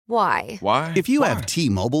Why? Why? If you have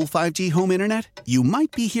T-Mobile 5G home internet, you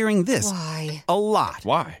might be hearing this Why? a lot.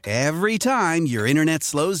 Why? Every time your internet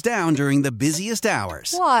slows down during the busiest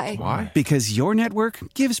hours. Why? Why? Because your network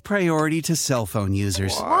gives priority to cell phone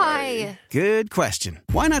users. Why? Good question.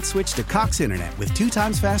 Why not switch to Cox Internet with 2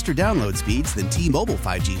 times faster download speeds than T-Mobile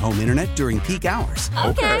 5G home internet during peak hours?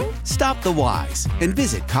 Okay. Stop the whys and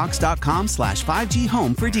visit cox.com/5G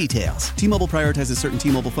home for details. T-Mobile prioritizes certain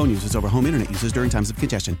T-Mobile phone users over home internet users during times of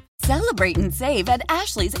congestion. Celebrate and save at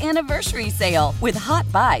Ashley's Anniversary Sale. With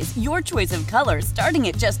Hot Buys, your choice of colors starting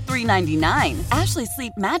at just $3.99. Ashley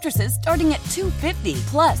Sleep mattresses starting at $2.50.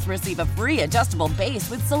 Plus, receive a free adjustable base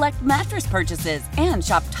with select mattress purchases. And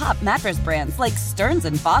shop top mattress brands like Stearns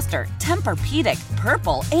 & Foster, Tempur-Pedic,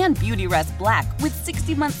 Purple, and Beautyrest Black with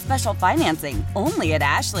 60-month special financing. Only at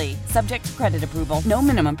Ashley. Subject to credit approval. No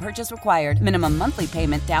minimum purchase required. Minimum monthly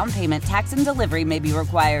payment, down payment, tax, and delivery may be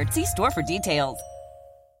required. See store for details.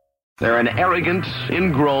 They're an arrogant,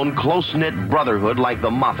 ingrown, close-knit brotherhood like the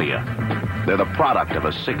Mafia. They're the product of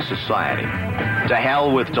a sick society. To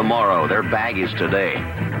hell with tomorrow. Their bag is today.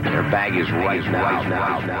 Their bag is right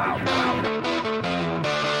now.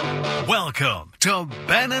 Welcome to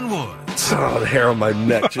Ben and Woods. Oh, the hair on my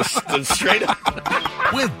neck just stood straight up.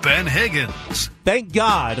 With Ben Higgins. Thank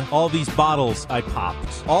God all these bottles I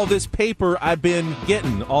popped. All this paper I've been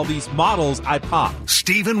getting. All these models I popped.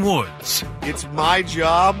 Stephen Woods. It's my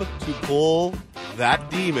job to pull that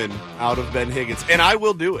demon out of Ben Higgins, and I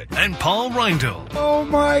will do it. And Paul Reindl. Oh,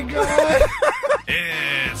 my God.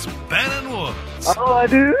 It's Ben and Woods. All I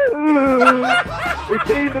do is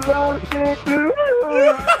see the love stick through.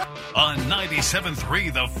 On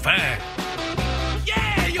 97.3 The Fan.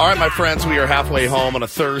 All right, my friends, we are halfway home on a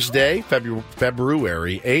Thursday,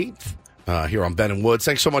 February 8th, here on Ben and Woods.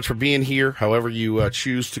 Thanks so much for being here. However you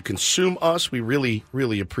choose to consume us, we really,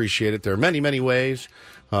 really appreciate it. There are many, many ways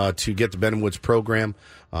to get the Ben and Woods program.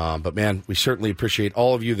 But, man, we certainly appreciate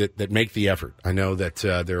all of you that make the effort. I know that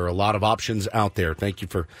there are a lot of options out there. Thank you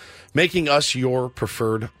for making us your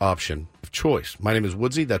preferred option of choice. My name is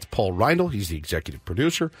Woodsy. That's Paul Reindl. He's the executive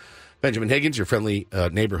producer. Benjamin Higgins, your friendly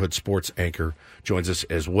neighborhood sports anchor, joins us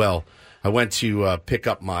as well. I went to pick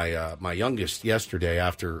up my youngest yesterday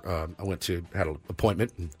after I had an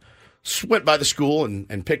appointment and went by the school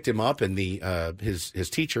and picked him up. And his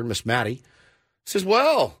teacher, Miss Maddie, says,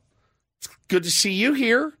 "Well, it's good to see you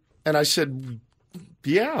here." And I said,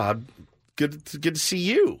 "Yeah, good to see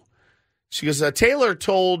you." She goes, "Taylor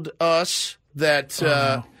told us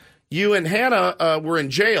that you and Hannah were in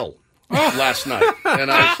jail last night."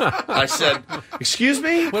 And I said, "Excuse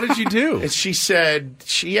me? What did you do?" And she said,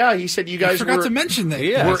 he said you guys forgot to mention that.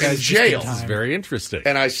 were in jail. This is very interesting.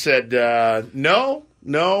 And I said, no,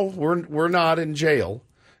 we're not in jail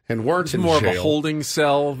and weren't It's in more jail. of a holding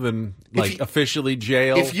cell than officially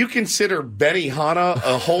jail. If you consider Benihana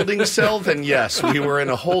a holding cell, then yes, we were in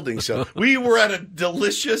a holding cell. We were at a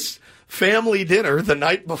delicious family dinner the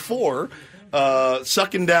night before,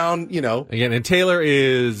 sucking down, Again, and Taylor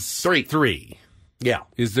is three. Yeah.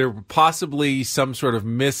 Is there possibly some sort of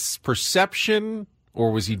misperception,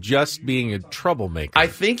 or was he just being a troublemaker? I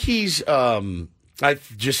think he's. I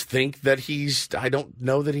just think that he's. I don't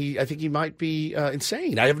know that he. I think he might be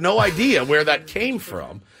insane. I have no idea where that came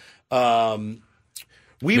from.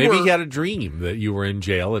 Maybe he had a dream that you were in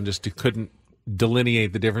jail and just couldn't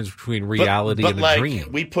delineate the difference between reality and a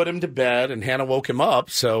dream. We put him to bed, and Hannah woke him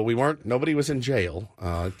up, so nobody was in jail.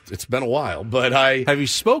 It's been a while, but Have you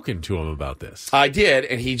spoken to him about this? I did,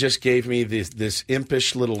 and he just gave me this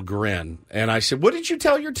impish little grin, and I said, "What did you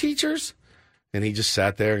tell your teachers?" And he just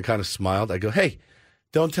sat there and kind of smiled. I go, "Hey,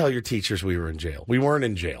 don't tell your teachers we were in jail. We weren't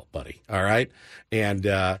in jail, buddy, all right?" And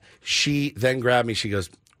she then grabbed me. She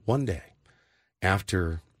goes, "One day,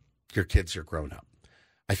 after your kids are grown up,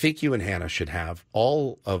 I think you and Hannah should have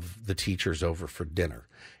all of the teachers over for dinner,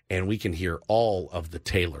 and we can hear all of the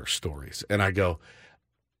Taylor stories." And I go,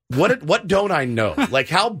 what don't I know? Like,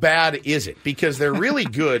 how bad is it? Because they're really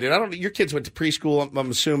good. And your kids went to preschool, I'm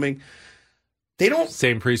assuming. They don't.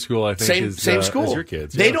 Same preschool, I think, same school as your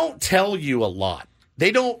kids. They don't tell you a lot.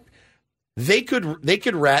 They don't. They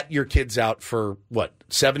could rat your kids out for,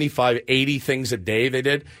 75, 80 things a day they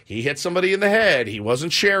did. He hit somebody in the head. He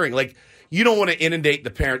wasn't sharing. Like, you don't want to inundate the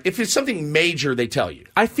parent. If it's something major, they tell you.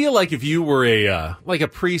 I feel like if you were a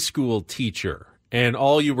preschool teacher and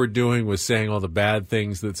all you were doing was saying all the bad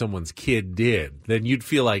things that someone's kid did, then you'd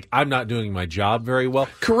feel like I'm not doing my job very well.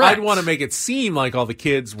 Correct. I'd want to make it seem like all the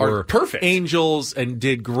kids were perfect angels and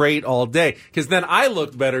did great all day, because then I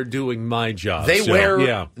look better doing my job. They wear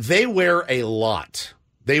a lot.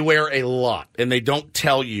 They wear a lot, and they don't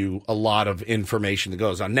tell you a lot of information that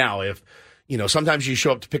goes on. Now, if sometimes you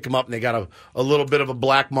show up to pick them up and they got a little bit of a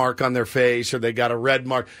black mark on their face or they got a red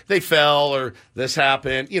mark. They fell or this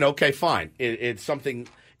happened. Okay, fine. It's something.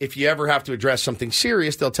 If you ever have to address something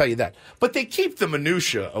serious, they'll tell you that. But they keep the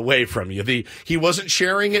minutia away from you. He wasn't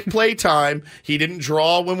sharing at playtime. He didn't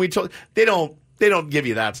draw when we told. They don't give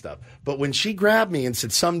you that stuff. But when she grabbed me and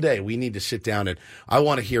said, someday we need to sit down and I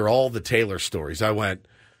want to hear all the Taylor stories, I went,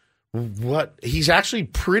 what? He's actually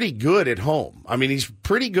pretty good at home. I mean, he's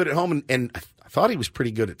pretty good at home, and I thought he was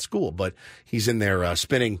pretty good at school, but he's in there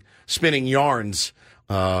spinning yarns.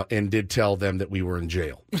 And did tell them that we were in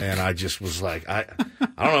jail. And I just was like, I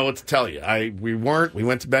don't know what to tell you. We weren't. We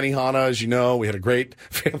went to Benihana, as you know. We had a great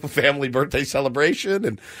family birthday celebration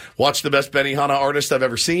and watched the best Benihana artist I've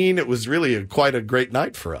ever seen. It was really quite a great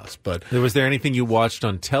night for us. But was there anything you watched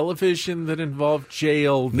on television that involved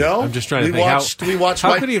jail? No. I'm just trying to think. We watched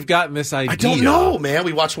how could he have gotten this idea? I don't know, man.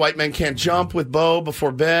 We watched White Men Can't Jump with Bo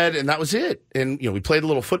before bed, and that was it. And, we played a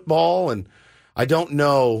little football, and I don't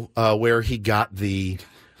know where he got the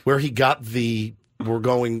they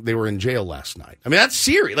were in jail last night. I mean, that's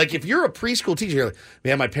serious. Like, if you're a preschool teacher, you're like,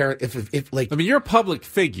 man, my parent, I mean, you're a public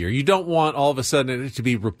figure. You don't want all of a sudden it to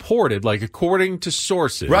be reported, like, according to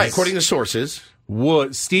sources. Right, according to sources.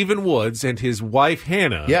 Stephen Woods and his wife,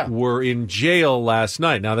 Hannah, were in jail last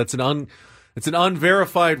night. Now, it's an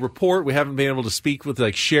unverified report. We haven't been able to speak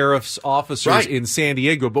with, sheriff's officers in San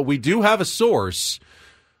Diego, but we do have a source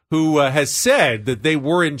who has said that they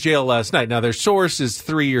were in jail last night. Now, their source is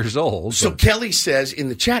 3 years old. So Kelly says in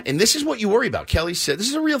the chat, and this is what you worry about. Kelly said, this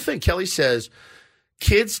is a real thing. Kelly says,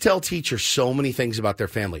 kids tell teachers so many things about their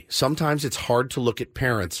family. Sometimes it's hard to look at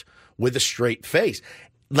parents with a straight face.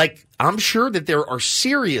 Like, I'm sure that there are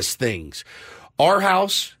serious things. Our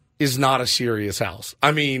house is not a serious house.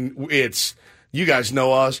 I mean, you guys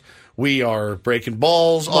know us. We are breaking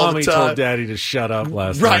balls all the time. Mommy told Daddy to shut up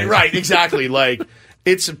last night. Right, exactly. Like,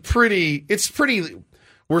 It's pretty,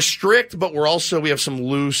 we're strict, but we have some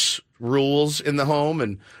loose rules in the home,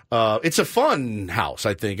 and it's a fun house,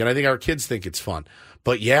 I think, and I think our kids think it's fun.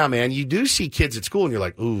 But yeah, man, you do see kids at school, and you're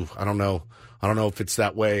like, ooh, I don't know if it's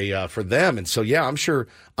that way for them. And so, yeah, I'm sure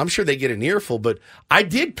they get an earful, but I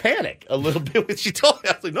did panic a little bit when she told me.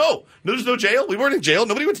 I was like, no, there's no jail. We weren't in jail.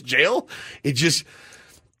 Nobody went to jail. It just,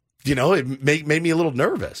 it made me a little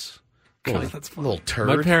nervous. God, that's funny. Little turd.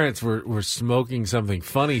 My parents were smoking something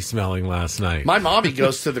funny smelling last night. My mommy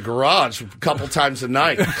goes to the garage a couple times a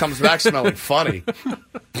night, comes back smelling funny.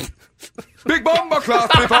 Big bomber class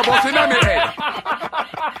before busting on your head.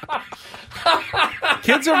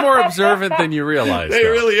 Kids are more observant than you realize. They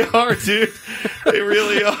really are, dude. They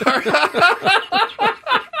really are.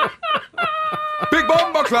 Big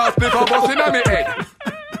bomber class before busting on your head.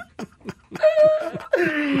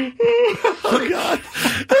 Oh, God.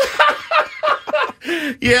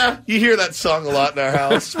 Yeah, you hear that song a lot in our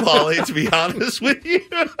house, Polly, to be honest with you.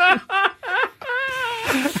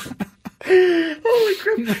 Holy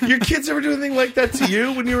crap. Your kids ever do anything like that to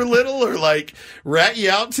you when you were little, or rat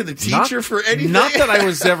you out to the teacher for anything? Not that I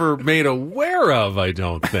was ever made aware of, I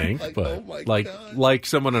don't think. But oh my God. Like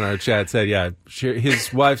someone in our chat said,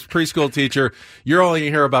 his wife's preschool teacher, you're only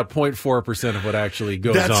going to hear about 0.4% of what actually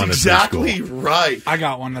goes on. That's exactly right. I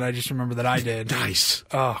got one that I just remember that I did. Nice.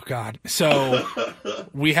 Oh, God. So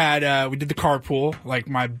we did the carpool. Like,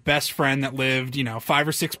 my best friend that lived, 5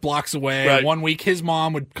 or 6 blocks away. Right. One week his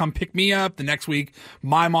mom would come pick me up. The next week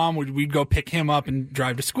my mom we'd go pick him up and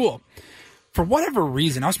drive to school. For whatever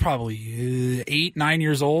reason, I was probably 8, 9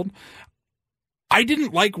 years old. I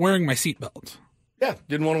didn't like wearing my seatbelt. Yeah,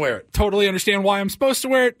 didn't want to wear it. Totally understand why I'm supposed to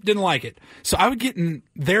wear it. Didn't like it. So I would get in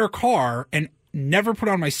their car and never put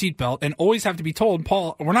on my seatbelt and always have to be told,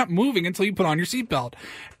 Paul, we're not moving until you put on your seatbelt.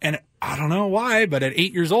 And I don't know why, but at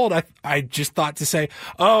 8 years old, I just thought to say,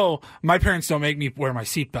 oh, my parents don't make me wear my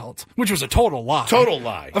seatbelt, which was a total lie. Total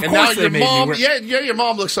lie. Of and course now they your made me mom, wear- your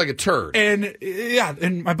mom looks like a turd. And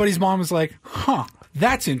and my buddy's mom was like, huh,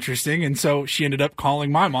 that's interesting. And so she ended up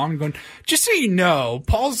calling my mom and going, just so you know,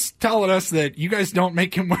 Paul's telling us that you guys don't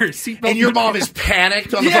make him wear a seatbelt. And your mom is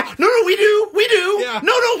panicked on the phone. No, we do. Yeah.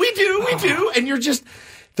 No, we do. And you're just,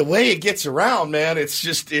 the way it gets around, man, it's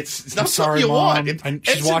not something you Mom. want.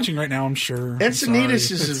 She's watching right now, I'm sure.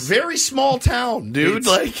 Encinitas is a very small town, dude.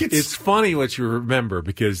 It's funny what you remember,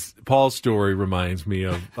 because Paul's story reminds me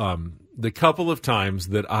of the couple of times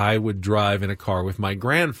that I would drive in a car with my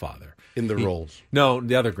grandfather. In the Rolls. No,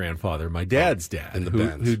 the other grandfather, my dad's dad, in the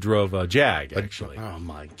Benz. who drove a Jag, actually. Oh,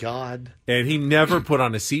 my God. And he never put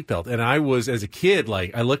on a seatbelt. And I was, as a kid,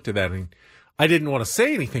 I looked at that and I didn't want to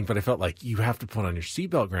say anything, but I felt like, you have to put on your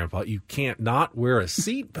seatbelt, Grandpa. You can't not wear a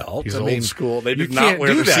seatbelt. He's old school. They did you not can't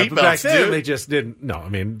wear do the that. But back seatbelts, then, dude. they just didn't. No, I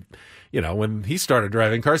mean, when he started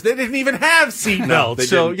driving cars, they didn't even have seatbelts.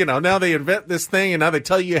 So, now they invent this thing and now they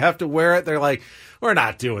tell you have to wear it. They're like, we're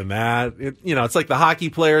not doing that. It's like the hockey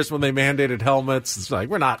players when they mandated helmets. It's like,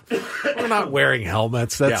 we're not wearing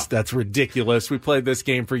helmets. That's ridiculous. We played this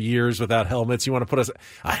game for years without helmets. You want to put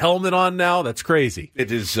a helmet on now? That's crazy.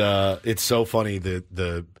 It is, it's so funny.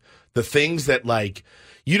 The things that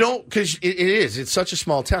because it's such a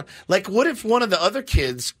small town. Like, what if one of the other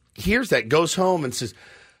kids hears that, goes home and says,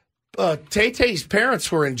 Tay-Tay's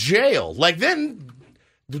parents were in jail. Like, then,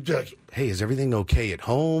 hey, is everything okay at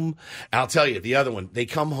home? I'll tell you, the other one, they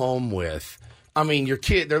come home with, they're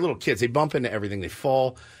little kids. They bump into everything. They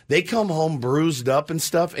fall. They come home bruised up and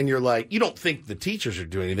stuff, and you're like, you don't think the teachers are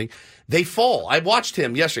doing anything. They fall. I watched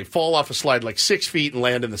him yesterday fall off a slide like 6 feet and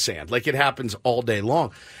land in the sand. Like, it happens all day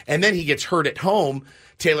long. And then he gets hurt at home.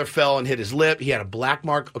 Taylor fell and hit his lip. He had a black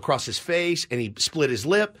mark across his face, and he split his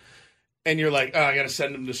lip. And you're like, I got to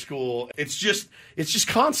send him to school. It's just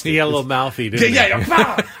constant. He got a little mouthy, didn't he?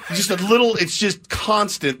 Yeah. Just a little, it's just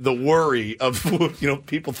constant, the worry of,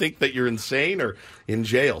 people think that you're insane or in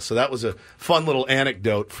jail. So that was a fun little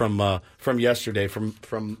anecdote from yesterday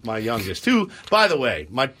from my youngest, who, by the way,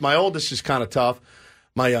 my oldest is kind of tough.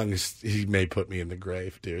 My youngest, he may put me in the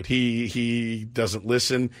grave, dude. He doesn't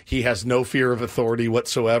listen. He has no fear of authority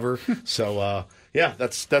whatsoever. So,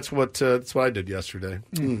 that's what I did yesterday.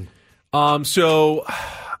 So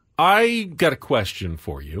I got a question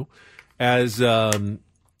for you as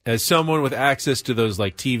someone with access to those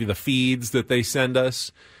TV, the feeds that they send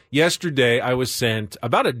us. Yesterday, I was sent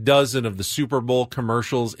about a dozen of the Super Bowl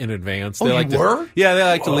commercials in advance. They were? Yeah, they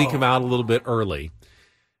like to leak them out a little bit early.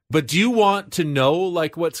 But do you want to know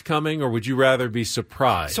what's coming, or would you rather be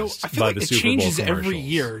surprised I feel by like the it Super Bowl changes commercials? every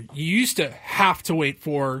year. You used to have to wait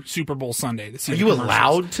for Super Bowl Sunday to see. Are you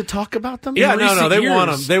allowed to talk about them? Yeah, no, they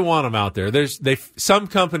want them. They want them out there. Some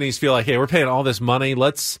companies feel like, hey, we're paying all this money.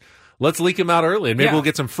 Let's leak them out early, and maybe we'll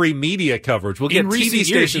get some free media coverage. We'll get TV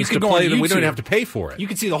stations to play them. We don't have to pay for it. You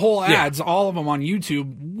can see the whole ads, all of them on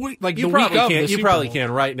YouTube. You probably can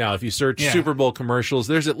right now if you search Super Bowl commercials.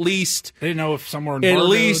 There's at least I didn't know if somewhere at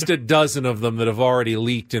least a dozen of them that have already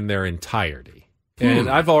leaked in their entirety, and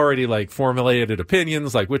I've already formulated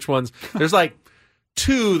opinions which ones. There's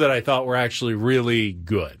 2 that I thought were actually really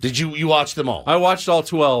good. Did you watch them all? I watched all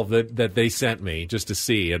 12 that they sent me just to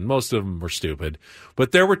see, and most of them were stupid.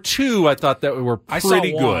 But there were 2 I thought that were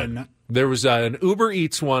pretty good. There was an Uber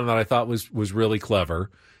Eats one that I thought was really clever,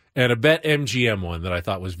 and a BetMGM one that I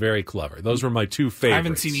thought was very clever. Those were my 2 favorites. I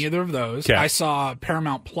haven't seen either of those. Okay. I saw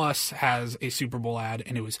Paramount Plus has a Super Bowl ad,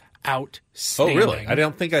 and it was outstanding. Oh, really? I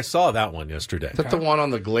don't think I saw that one yesterday. Is that the one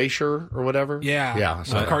on the glacier or whatever? Yeah.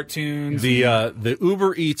 Cartoons. The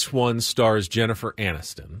Uber Eats one stars Jennifer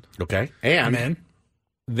Aniston. Okay. I'm in.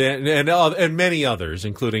 And many others,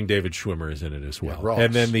 including David Schwimmer, is in it as well.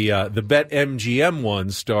 And then the BetMGM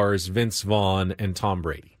one stars Vince Vaughn and Tom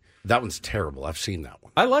Brady. That one's terrible. I've seen that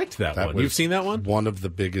one. I liked that one. You've seen that one? One of the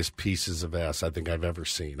biggest pieces of ass I think I've ever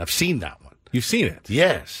seen. I've seen that one. You've seen it?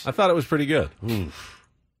 Yes. I thought it was pretty good.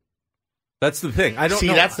 That's the thing. I don't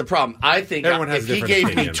know. That's the problem. I think if he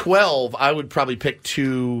gave me 12, I would probably pick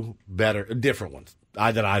 2 different ones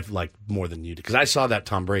that I've liked more than you did. Because I saw that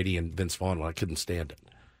Tom Brady and Vince Vaughn one. I couldn't stand it.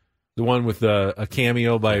 The one with a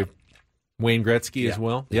cameo by Wayne Gretzky as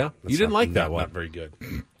well? Yeah. You didn't like that one? Not very good,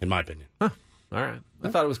 in my opinion. Huh. All right. I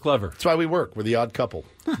thought it was clever. That's why we work. We're the odd couple.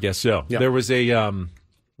 Guess so. Yeah. There was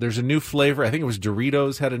there's a new flavor. I think it was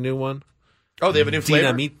Doritos had a new one. Oh, they have a new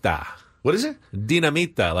flavor? Dinamita. What is it?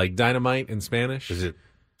 Dinamita, like dynamite in Spanish. Is it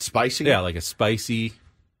spicy? Yeah, like a spicy.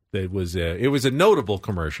 It was a notable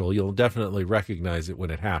commercial. You'll definitely recognize it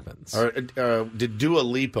when it happens. Did Dua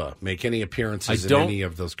Lipa make any appearances in any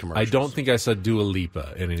of those commercials? I don't think I saw Dua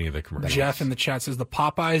Lipa in any of the commercials. Jeff in the chat says the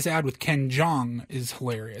Popeyes ad with Ken Jeong is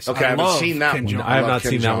hilarious. Okay, I haven't seen that one. I have not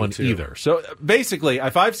seen that one either. So basically,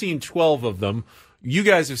 if I've seen 12 of them, you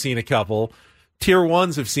guys have seen a couple. Tier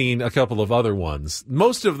 1s have seen a couple of other ones.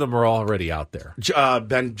 Most of them are already out there.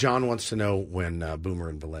 John wants to know when Boomer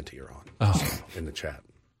and Valenti are on in the chat.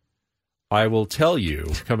 I will tell you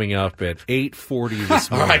coming up at 8:40 this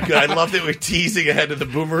morning. All right, good. I love that we're teasing ahead of the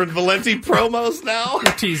Boomer and Valenti promos now.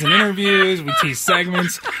 We're teasing interviews, we tease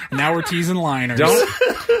segments, and now we're teasing liners.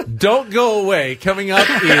 Don't go away. Coming up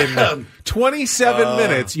in 27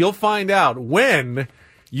 minutes, you'll find out when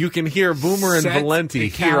you can hear Boomer and Valenti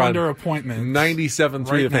here on appointment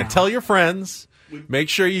 97.3 The Fan. Tell your friends. Make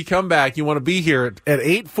sure you come back. You want to be here at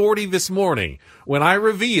 8:40 this morning when I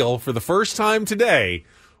reveal for the first time today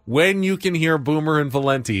when you can hear Boomer and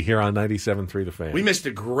Valenti here on 97.3 The Fan. We missed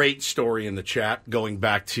a great story in the chat going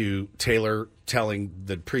back to Taylor telling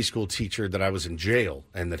the preschool teacher that I was in jail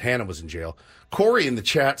and that Hannah was in jail. Corey in the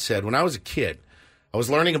chat said, when I was a kid, I was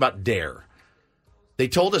learning about DARE. They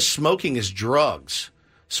told us smoking is drugs.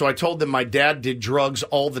 So I told them my dad did drugs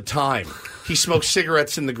all the time. He smoked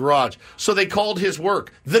cigarettes in the garage. So they called his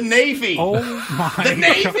work the Navy. Oh, my The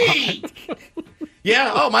Navy!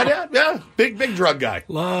 Yeah, oh, my dad, yeah, big drug guy.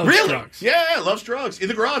 Loves drugs. Yeah, loves drugs. In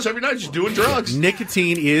the garage every night, just doing drugs.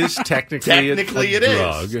 Nicotine is technically a it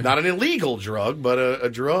drug. is. Not an illegal drug, but a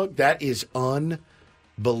drug. That is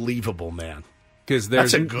unbelievable, man. Because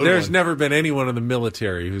there's never been anyone in the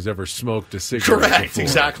military who's ever smoked a cigarette. Correct, before.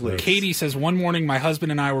 exactly. Katie says, one morning my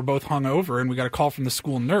husband and I were both hungover and we got a call from the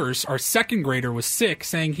school nurse. Our second grader was sick,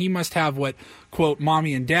 saying he must have what, quote,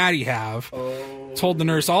 mommy and daddy have. Told the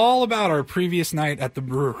nurse all about our previous night at the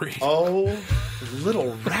brewery. Oh,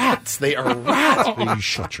 little rats. They are rats. You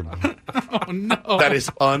shut your mouth. Oh, no. That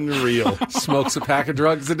is unreal. Smokes a pack of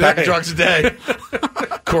drugs a day. Pack of drugs a day.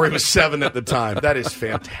 Corey was 7 at the time. That is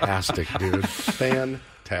fantastic, dude.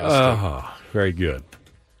 Fantastic. Very good.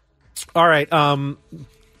 All right. When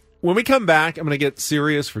we come back, I'm going to get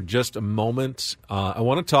serious for just a moment. I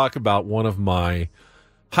want to talk about one of my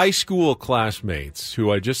high school classmates who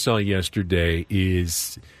I just saw yesterday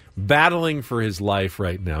is battling for his life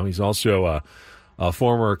right now. He's also a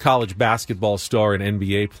former college basketball star and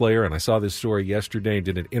NBA player, and I saw this story yesterday and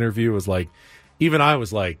did an interview. It was like, even I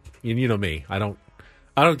was like, you know me, I don't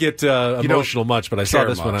get emotional much, but I saw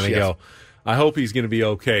this one and I go, I hope he's going to be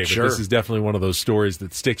okay. But Sure. This is definitely one of those stories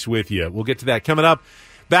that sticks with you. We'll get to that coming up.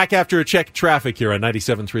 Back after a check of traffic here on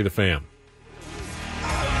 97.3 The Fan.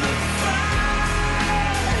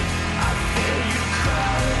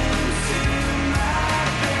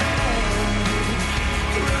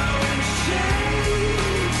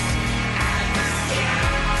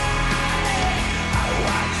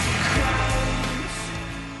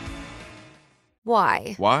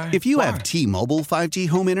 Why? Why? If you have T-Mobile 5G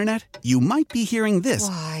home internet, you might be hearing this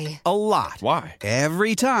Why? a lot. Why?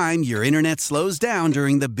 Every time your internet slows down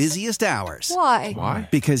during the busiest hours. Why? Why?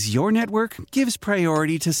 Because your network gives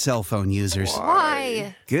priority to cell phone users.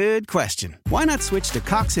 Why? Good question. Why not switch to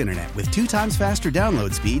Cox Internet with 2 times faster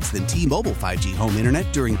download speeds than T-Mobile 5G home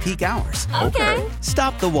internet during peak hours? Okay.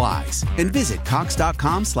 Stop the whys and visit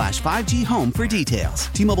cox.com/5G home for details.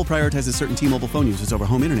 T-Mobile prioritizes certain T-Mobile phone users over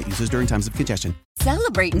home internet users during times of congestion.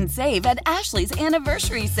 Celebrate and save at Ashley's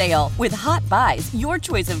Anniversary Sale. With Hot Buys, your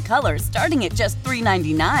choice of colors starting at just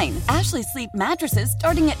 $3.99. Ashley Sleep mattresses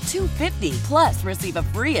starting at $2.50. Plus, receive a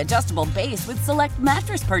free adjustable base with select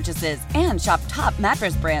mattress purchases. And shop top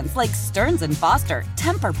mattress brands like Stearns & Foster,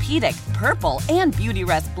 Tempur-Pedic, Purple, and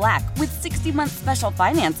Beautyrest Black with 60-month special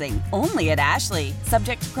financing. Only at Ashley.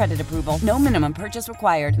 Subject to credit approval. No minimum purchase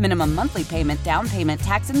required. Minimum monthly payment, down payment,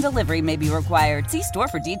 tax, and delivery may be required. See store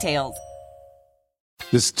for details.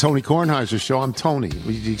 This is Tony Kornheiser's show. I'm Tony.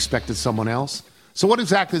 You expected someone else? So what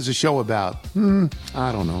exactly is the show about?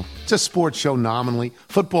 I don't know. It's a sports show nominally.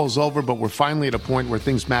 Football's over, but we're finally at a point where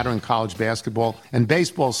things matter in college basketball, and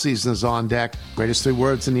baseball season is on deck. Greatest 3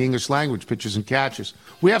 words in the English language, pitchers and catchers.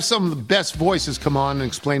 We have some of the best voices come on and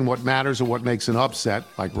explain what matters or what makes an upset,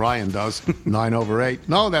 like Ryan does, 9/8.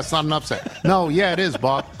 No, that's not an upset. No, yeah, it is,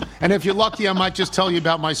 Bob. And if you're lucky, I might just tell you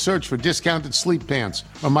about my search for discounted sleep pants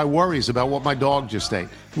or my worries about what my dog just ate.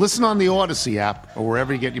 Listen on the Odyssey app or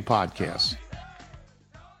wherever you get your podcasts.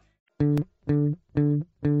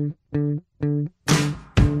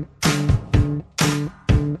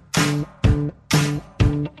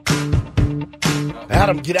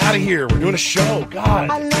 Adam, get out of here. We're doing a show. God.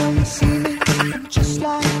 I love to see me just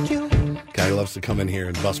like you. Guy loves to come in here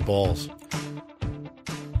and bust balls.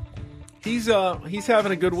 He's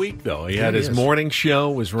having a good week, though. He had his morning show,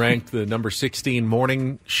 was ranked the number 16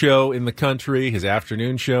 morning show in the country. His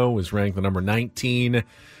afternoon show was ranked the number 19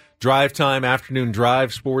 drive time afternoon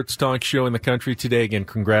drive sports talk show in the country today. Again,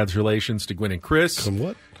 congratulations to Gwen and Chris.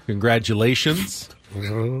 What? Congratulations.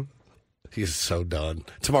 He's so done.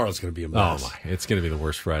 Tomorrow's going to be a mess. Oh, my. It's going to be the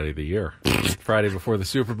worst Friday of the year. Friday before the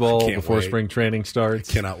Super Bowl, before wait. spring training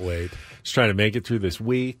starts. I cannot wait. Just trying to make it through this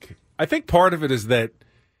week. I think part of it is that,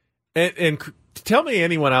 and tell me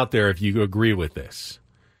anyone out there if you agree with this,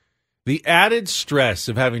 the added stress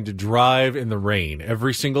of having to drive in the rain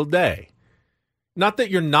every single day. Not that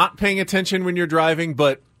you're not paying attention when you're driving,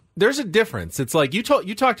 but there's a difference. It's like you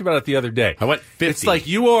talked about it the other day. I went 50. It's like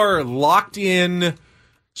you are locked in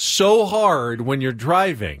so hard when you're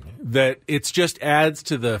driving that it just adds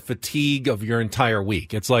to the fatigue of your entire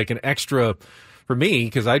week. It's like an extra for me,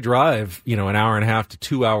 because I drive, an hour and a half to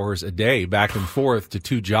 2 hours a day back and forth to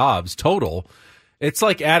 2 jobs total, it's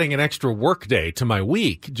like adding an extra work day to my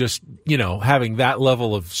week, just, having that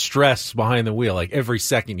level of stress behind the wheel. Like every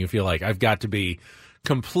second you feel like I've got to be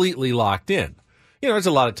completely locked in. There's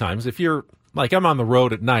a lot of times if you're like, I'm on the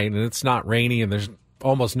road at night and it's not rainy and there's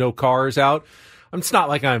almost no cars out. It's not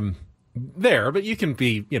like I'm there, but you can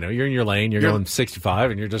be, you're in your lane, you're going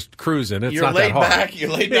 65 and you're just cruising. It's not that hard. You're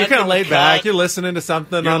laid back. You're kind of laid back. You're listening to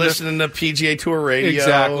something. You're listening to PGA Tour radio.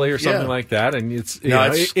 Exactly, or something like that. And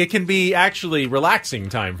it can be actually relaxing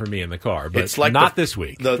time for me in the car, but it's like not this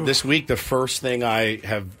week. This week, the first thing I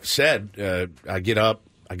have said, I get up,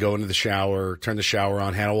 I go into the shower, turn the shower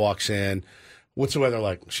on, Hannah walks in. What's the weather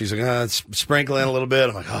like? She's like, it's sprinkling a little bit.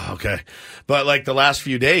 I'm like, oh, okay. But like the last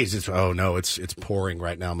few days, it's pouring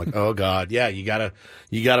right now. I'm like, oh God, yeah, you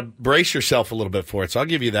gotta brace yourself a little bit for it. So I'll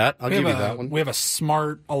give you that. I'll give you that one. We have a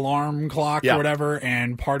smart alarm clock or whatever,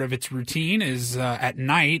 and part of its routine is at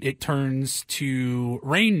night it turns to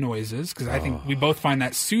rain noises because I think we both find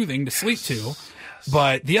that soothing to sleep to. Yes.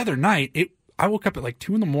 But the other night, I woke up at like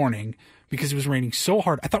 2 a.m. because it was raining so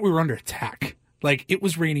hard. I thought we were under attack. Like, it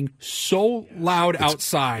was raining so loud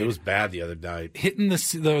outside. It was bad the other night. Hitting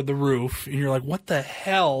the roof, and you're like, what the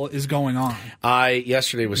hell is going on?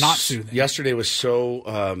 Yesterday was not soothing. Yesterday was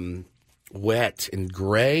so wet and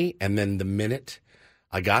gray, and then the minute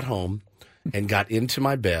I got home and got into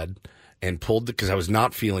my bed and because I was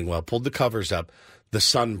not feeling well, pulled the covers up, the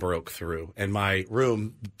sun broke through, and my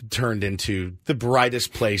room turned into the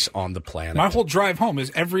brightest place on the planet. My whole drive home is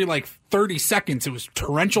every 30 seconds it was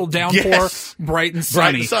torrential downpour, bright and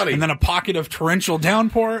sunny, and then a pocket of torrential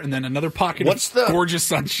downpour, and then another pocket of gorgeous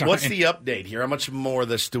sunshine. What's the update here? How much more of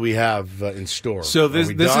this do we have in store? So this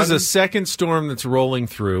is a second storm that's rolling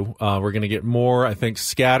through. We're going to get more, I think,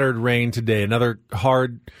 scattered rain today. Another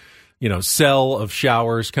hard, cell of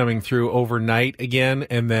showers coming through overnight again,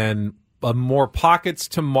 and then more pockets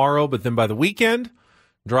tomorrow, but then by the weekend,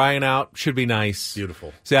 drying out, should be nice.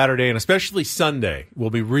 Beautiful. Saturday and especially Sunday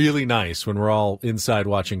will be really nice when we're all inside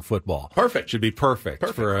watching football. Perfect. Should be perfect.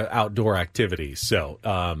 For outdoor activities. So,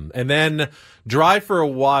 and then dry for a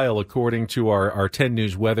while, according to our 10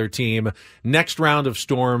 News weather team. Next round of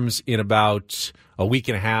storms in about a week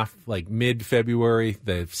and a half, like mid-February,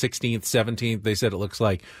 the 16th, 17th. They said it looks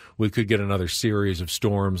like we could get another series of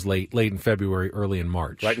storms late in February, early in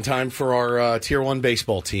March. Right in time for our Tier 1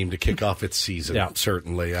 baseball team to kick off its season,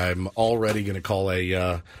 certainly. I'm already going to call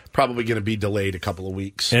probably going to be delayed a couple of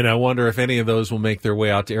weeks. And I wonder if any of those will make their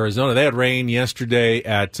way out to Arizona. They had rain yesterday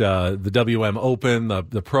at the WM Open.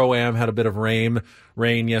 The Pro-Am had a bit of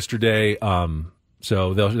rain yesterday.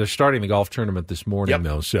 So they're starting the golf tournament this morning,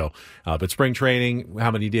 though. So, but spring training,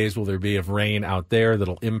 how many days will there be of rain out there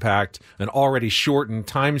that'll impact an already shortened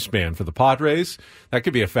time span for the Padres? That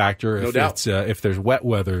could be a factor if there's wet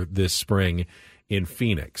weather this spring in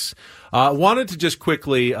Phoenix. Wanted to just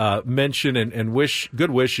quickly mention and wish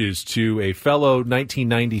good wishes to a fellow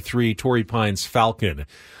 1993 Torrey Pines Falcon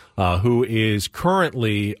who is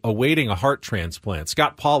currently awaiting a heart transplant.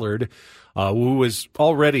 Scott Pollard, who was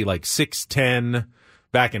already like 6'10",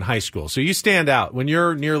 back in high school. So you stand out when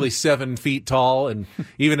you're nearly 7 feet tall, and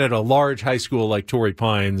even at a large high school like Torrey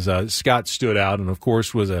Pines, Scott stood out and, of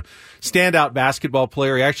course, was a standout basketball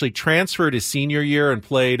player. He actually transferred his senior year and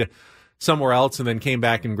played somewhere else and then came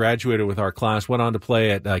back and graduated with our class, went on to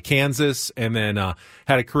play at Kansas, and then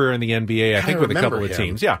had a career in the NBA, I think, with a couple of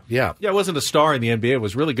teams. Yeah, wasn't a star in the NBA.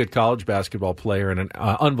 Was a really good college basketball player and an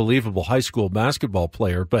unbelievable high school basketball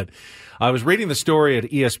player. But I was reading the story at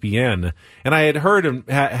ESPN, and I had heard him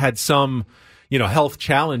had some health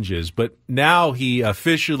challenges, but now he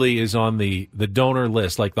officially is on the donor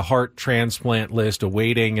list, like the heart transplant list,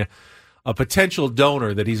 awaiting a potential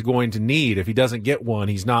donor that he's going to need. If he doesn't get one,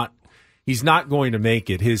 he's not going to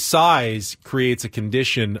make it. His size creates a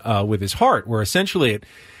condition with his heart where essentially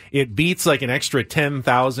it beats like an extra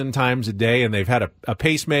 10,000 times a day, and they've had a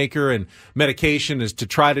pacemaker and medication is to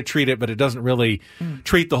try to treat it, but it doesn't really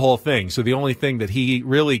treat the whole thing. So the only thing that he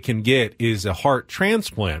really can get is a heart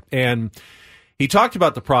transplant. And he talked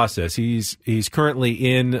about the process. He's currently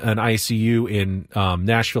in an ICU in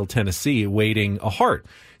Nashville, Tennessee, awaiting a heart.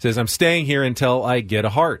 Says, I'm staying here until I get a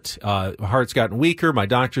heart. My heart's gotten weaker. My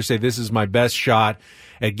doctors say this is my best shot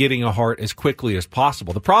at getting a heart as quickly as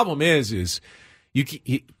possible. The problem is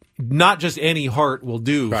not just any heart will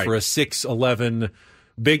do for a 6'11"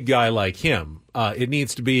 big guy like him. It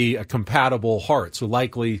needs to be a compatible heart, so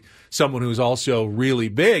likely someone who's also really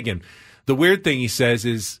big. And the weird thing he says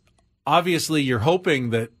is, obviously you're hoping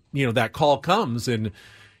that that call comes and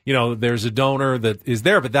there's a donor that is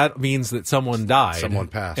there, but that means that someone died. Someone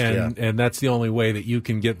passed, and that's the only way that you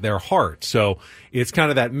can get their heart. So it's kind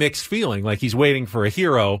of that mixed feeling, like he's waiting for a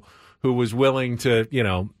hero who was willing to,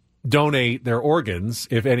 donate their organs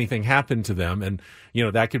if anything happened to them. And,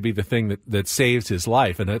 that could be the thing that saves his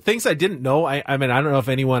life. And things I didn't know, I don't know if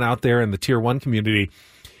anyone out there in the Tier 1 community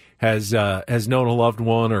has known a loved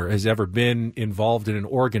one or has ever been involved in an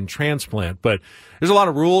organ transplant, but there's a lot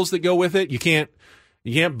of rules that go with it. You can't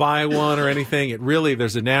buy one or anything.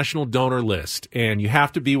 There's a national donor list, and you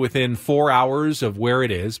have to be within 4 hours of where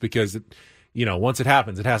it is because, once it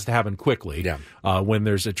happens, it has to happen quickly when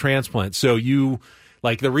there's a transplant. So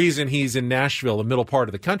the reason he's in Nashville, the middle part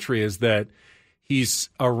of the country, is that he's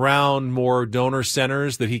around more donor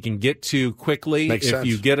centers that he can get to quickly. Makes sense.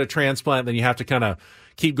 If you get a transplant, then you have to kind of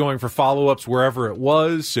keep going for follow-ups wherever it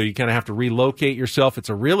was, so you kind of have to relocate yourself. It's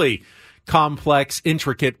a really complex,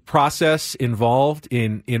 intricate process involved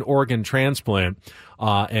in organ transplant,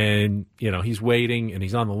 and he's waiting and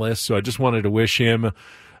he's on the list. So I just wanted to wish him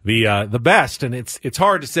the best, and it's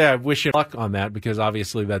hard to say I wish him luck on that because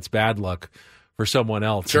obviously that's bad luck for someone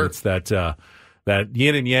else. Sure. It's that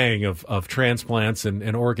yin and yang of transplants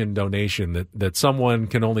and organ donation that someone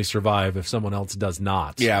can only survive if someone else does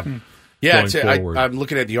not. Yeah. I'm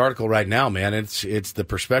looking at the article right now, man. It's the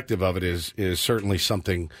perspective of it is certainly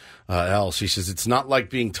something else. He says it's not like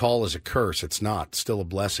being tall is a curse. It's not. It's still a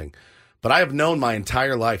blessing. But I have known my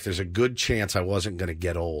entire life there's a good chance I wasn't going to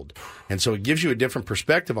get old. And so it gives you a different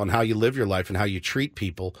perspective on how you live your life and how you treat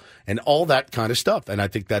people and all that kind of stuff. And I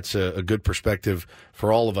think that's a good perspective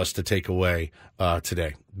for all of us to take away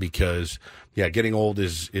today because, getting old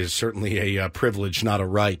is certainly a privilege, not a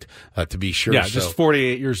right, to be sure. Yeah, just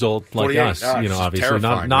 48 years old like us, obviously.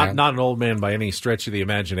 Not an old man by any stretch of the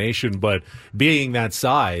imagination, but being that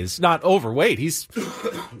size, not overweight. He's,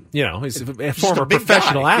 he's a former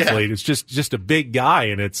professional athlete. Yeah. It's just a big guy,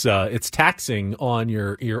 and it's taxing on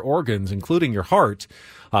your organs, including your heart,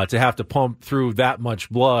 to have to pump through that much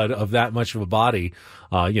blood of that much of a body,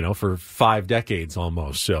 for 5 decades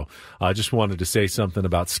almost. So I just wanted to say something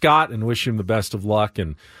about Scott and wish him the best of luck.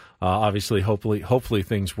 And obviously, hopefully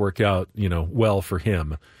things work out, well for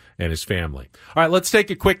him and his family. All right, let's take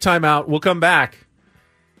a quick time out. We'll come back.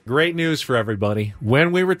 Great news for everybody.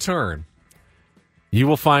 When we return, you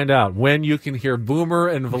will find out when you can hear Boomer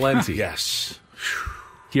and Valenti. Yes.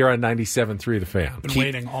 Here on 97.3 The Fan. Been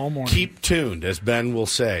waiting all morning. Keep tuned, as Ben will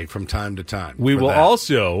say from time to time. We will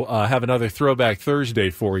also have another Throwback Thursday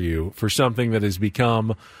for you for something that has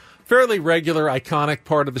become fairly regular, iconic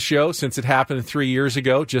part of the show since it happened 3 years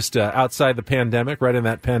ago, just outside the pandemic, right in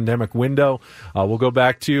that pandemic window. We'll go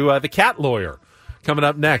back to The Cat Lawyer coming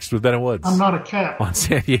up next with Ben and Woods. I'm not a cat. On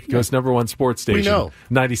San Diego's #1 sports station. We know.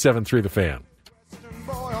 97.3 The Fan.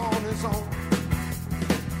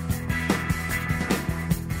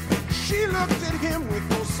 She looked at him with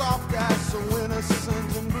those soft eyes so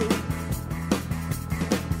innocent and blue.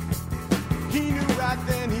 He knew right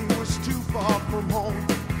then he was too far from home.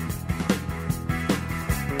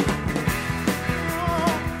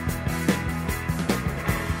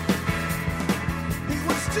 He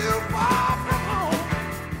was too far from home.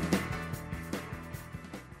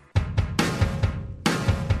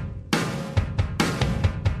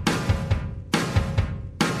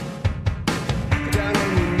 Down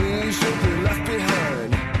on your knees, you'll be left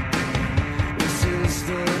behind. This is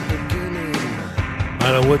the beginning. I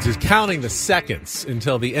know Woods is counting the seconds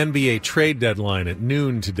until the NBA trade deadline at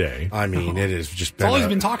noon today. I mean, it has just been all he's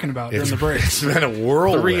been talking about during the break. It's been a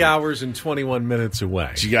whirlwind. 3 hours and 21 minutes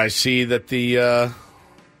away. Did you guys see that the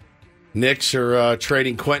Knicks are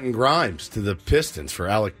trading Quentin Grimes to the Pistons for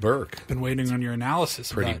Alec Burke? Been waiting on your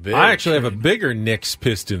analysis. Pretty of that. big. I actually have a bigger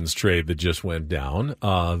Knicks-Pistons trade that just went down.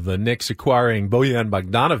 The Knicks acquiring Bojan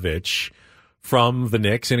Bogdanovic from the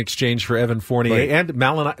Knicks in exchange for Evan Fournier and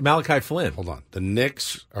Malachi Flynn. Hold on. The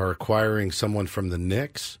Knicks are acquiring someone from the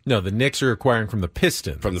Knicks? No, the Knicks are acquiring from the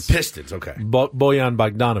Pistons. From the Pistons, okay. Bojan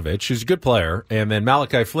Bogdanovic, who's a good player, and then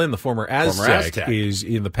Malachi Flynn, the former Aztec, is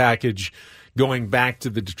in the package going back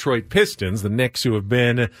to the Detroit Pistons, the Knicks, who have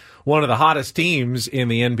been one of the hottest teams in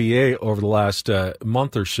the NBA over the last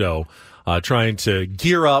month or so, trying to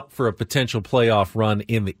gear up for a potential playoff run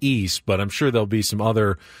in the East. But I'm sure there'll be some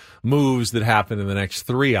other moves that happen in the next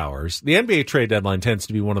 3 hours. The NBA trade deadline tends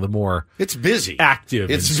to be one of the more busy,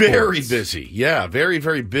 active. It's very busy. Yeah, very,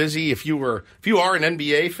 very busy. If you are an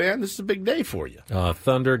NBA fan, this is a big day for you.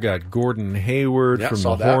 Thunder got Gordon Hayward from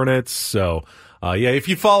the Hornets. So, if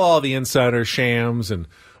you follow all the insider Shams and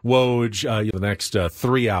Woj, the next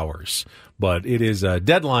 3 hours. But it is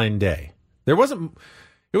deadline day. It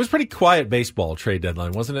was pretty quiet baseball trade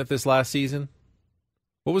deadline, wasn't it, this last season?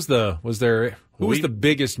 What was who was the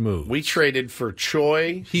biggest move? We traded for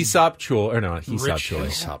Choi. Not Hesop Choi.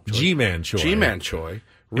 G-Man Choi. G-Man Choi.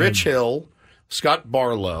 Rich Hill, Scott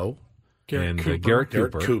Barlow, Garrett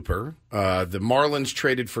Cooper. The Marlins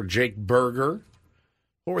traded for Jake Berger.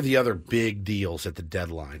 What were the other big deals at the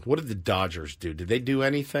deadline? What did the Dodgers do? Did they do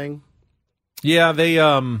anything? Yeah, they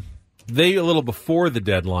a little before the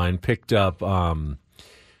deadline picked up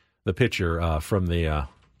the pitcher from the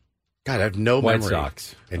God, I have no White memory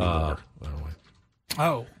Sox anymore.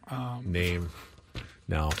 Name.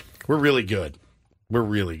 No. We're really good. We're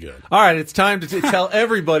really good. All right, it's time to tell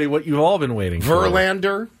everybody what you've all been waiting for.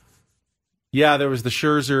 Verlander. Yeah, there was the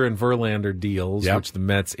Scherzer and Verlander deals, which the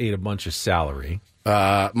Mets ate a bunch of salary.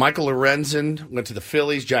 Michael Lorenzen went to the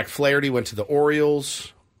Phillies. Jack Flaherty went to the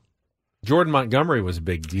Orioles. Jordan Montgomery was a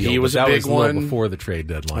big deal. He was a big one. That was a little before the trade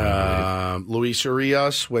deadline. Luis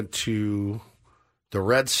Urias went to the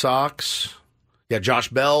Red Sox. Yeah, Josh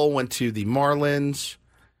Bell went to the Marlins.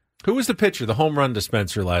 Who was the pitcher, the home run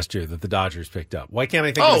dispenser last year that the Dodgers picked up? Why can't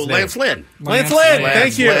I think of his name? Lance Lynn. Lance Lynn,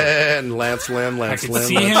 thank you. Lance Lynn. I could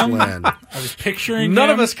see him. I was picturing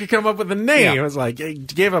None him. of us could come up with a name. It was like, he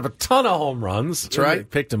gave up a ton of home runs. That's right.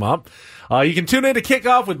 Picked him up. You can tune in to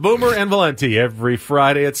Kickoff with Boomer and Valenti every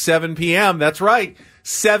Friday at 7 p.m. That's right,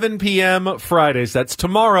 7 p.m. Fridays. That's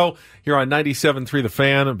tomorrow here on 97.3 The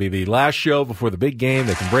Fan. It'll be the last show before the big game.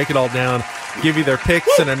 They can break it all down, give you their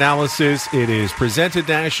picks and analysis. It is presented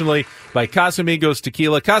nationally by Casamigos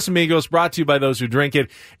Tequila. Casamigos brought to you by those who drink it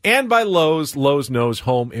and by Lowe's. Lowe's knows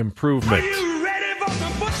home improvement. Are you ready for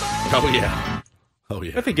some football? Oh, yeah. Oh,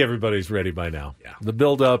 yeah. I think everybody's ready by now. Yeah. The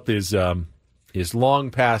build-up is long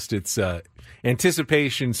past its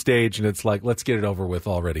anticipation stage, and it's like, let's get it over with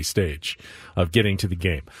already stage of getting to the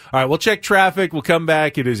game. All right, we'll check traffic. We'll come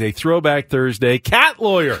back. It is a Throwback Thursday. Cat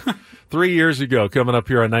Lawyer, 3 years ago, coming up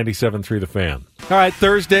here on 97.3 The Fan. All right,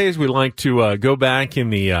 Thursdays, we like to go back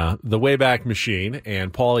in the Wayback Machine,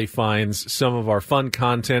 and Paulie finds some of our fun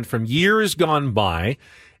content from years gone by.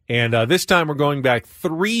 And this time we're going back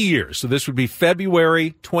 3 years. So this would be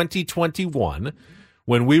February 2021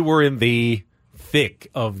 when we were in the thick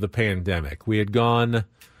of the pandemic. We had gone... We're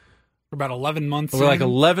about 11 months We're like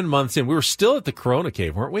 11 months in. We were still at the Corona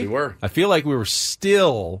Cave, weren't we? We were. I feel like we were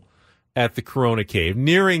still at the Corona Cave,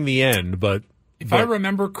 nearing the end, but... If I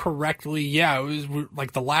remember correctly, yeah, it was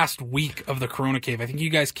like the last week of the Corona Cave. I think you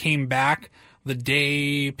guys came back the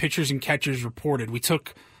day pitchers and catchers reported. We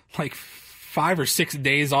took like 5 or 6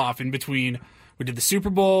 days off in between. We did the Super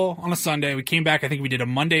Bowl on a Sunday. We came back, I think we did a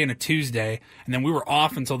Monday and a Tuesday, and then we were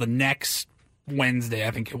off until the next Wednesday,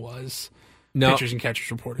 I think it was. Pitchers and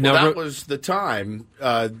catchers reported. Well, that was the time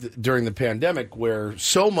during the pandemic where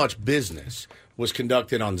so much business was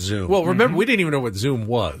conducted on Zoom. Well, remember, we didn't even know what Zoom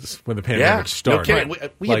was when the pandemic started. No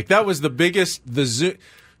kidding. That was the biggest,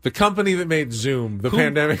 the company that made Zoom,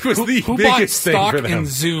 pandemic was the who biggest thing bought for stock them. in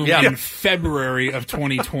Zoom in February of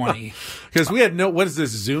 2020? Because we had what is this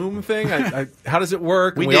Zoom thing? How does it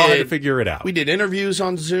work? We all had to figure it out. We did interviews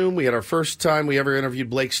on Zoom. We had our first time we ever interviewed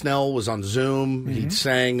Blake Snell was on Zoom. He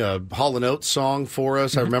sang a Hall & Oates song for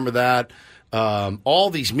us. I remember that. All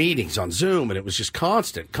these meetings on Zoom, and it was just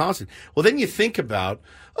constant. Well, then you think about,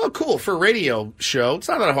 oh, cool, for a radio show, it's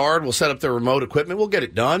not that hard. We'll set up the remote equipment. We'll get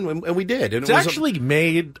it done, and we did. And it's actually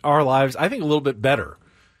made our lives, I think, a little bit better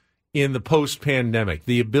in the post-pandemic.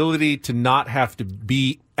 The ability to not have to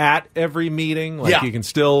be at every meeting. You can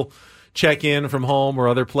still check in from home or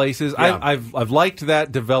other places. Yeah. I've liked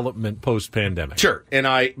that development post-pandemic. Sure, and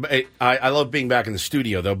I love being back in the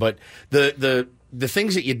studio, though, but the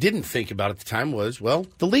things that you didn't think about at the time was, well,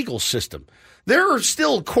 the legal system. There are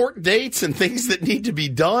still court dates and things that need to be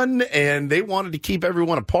done, and they wanted to keep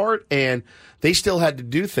everyone apart, and they still had to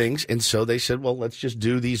do things, and so they said, well, let's just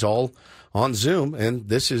do these all on Zoom, and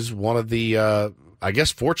this is one of the, I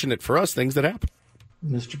guess, fortunate for us things that happened.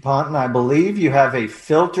 Mr. Ponton, I believe you have a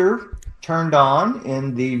filter turned on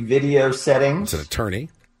in the video settings. It's an attorney.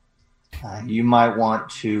 You might want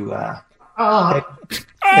to... Can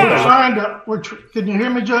you hear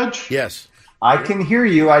me, Judge? Yes. I can hear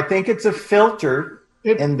you. I think it's a filter.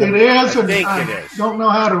 It is, and I don't know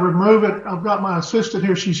how to remove it. I've got my assistant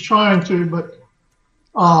here. She's trying to, but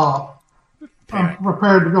I'm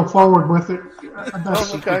prepared to go forward with it.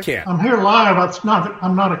 Okay. I'm here live.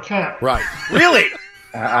 I'm not a cat. Right. Really?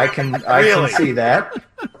 I can see that.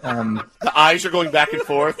 The eyes are going back and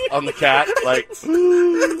forth on the cat. Like,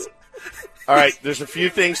 all right, there's a few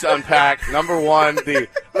things to unpack. Number one, the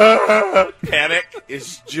panic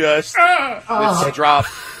is just it's a drop.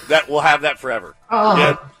 That we'll have that forever.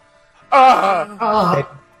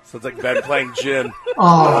 Sounds like Ben playing gin.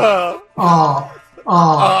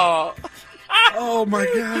 Oh, my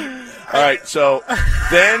God. All right, so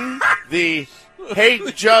then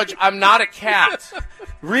hey, Judge, I'm not a cat.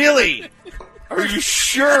 Really? Are you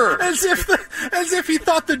sure? As if he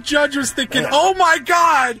thought the judge was thinking, "Oh my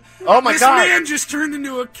God! This man just turned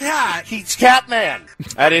into a cat." He's Catman.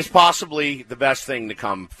 That is possibly the best thing to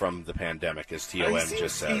come from the pandemic, as TOM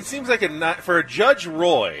just said. He seems like for Judge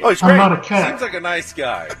Roy. Oh, he's great. I'm not a cat. Seems like a nice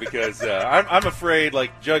guy because I'm afraid,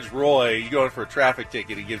 like Judge Roy, you go in for a traffic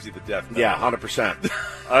ticket, he gives you the death penalty. Yeah, 100%.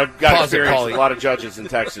 I've got experience with a lot of judges in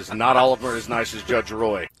Texas, and not all of them are as nice as Judge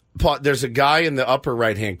Roy. There's a guy in the upper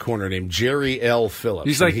right-hand corner named Jerry L. Phillips.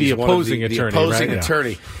 He's like the opposing attorney. The opposing right?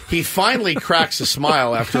 attorney. He finally cracks a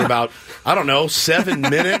smile after about, 7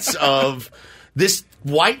 minutes of this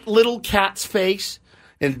white little cat's face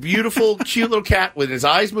and beautiful, cute little cat with his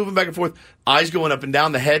eyes moving back and forth, eyes going up and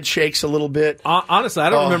down, the head shakes a little bit. Honestly, I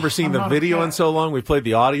don't remember seeing the video in so long. We played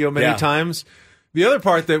the audio many times. The other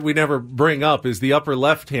part that we never bring up is the upper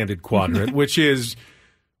left-handed quadrant, which is...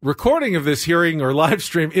 Recording of this hearing or live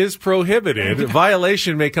stream is prohibited.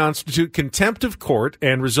 Violation may constitute contempt of court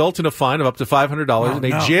and result in a fine of up to $500 and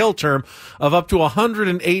a jail term of up to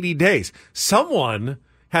 180 days. Someone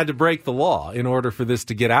had to break the law in order for this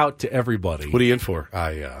to get out to everybody. What are you in for?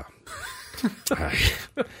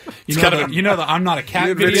 You know the I'm not a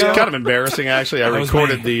cat video? It's kind of embarrassing, actually. I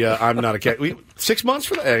recorded the I'm not a cat. 6 months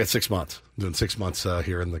for that? I got 6 months. I'm doing 6 months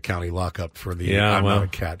here in the county lockup for the I'm not a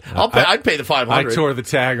cat. I'd pay the $500. I tore the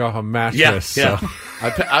tag off a mattress. Yeah. So.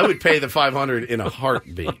 I would pay the $500 in a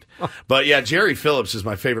heartbeat. But yeah, Jerry Phillips is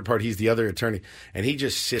my favorite part. He's the other attorney, and he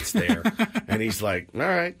just sits there, and he's like, all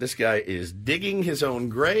right, this guy is digging his own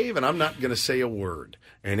grave, and I'm not going to say a word.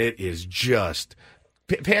 And it is just...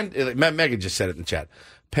 Megan just said it in the chat.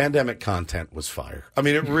 Pandemic content was fire. I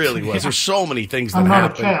mean, it really was. There's so many things that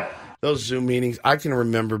happened. Those Zoom meetings, I can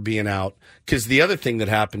remember being out. Because the other thing that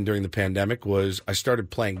happened during the pandemic was I started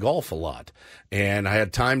playing golf a lot. And I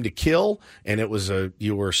had time to kill. And it was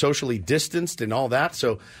you were socially distanced and all that.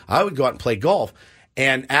 So I would go out and play golf.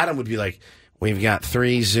 And Adam would be like, we've got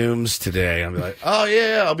 3 Zooms today. I'd be like, oh,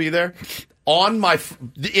 yeah, I'll be there. In my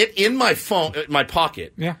phone, my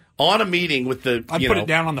pocket. Yeah. On a meeting with the, I'd put it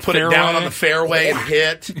down on the fairway. Put it down on the fairway and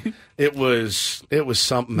hit. It was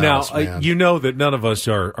something else, man. You know that none of us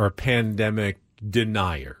are pandemic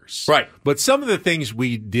deniers. Right. But some of the things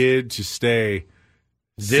we did to stay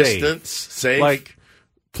safe. Like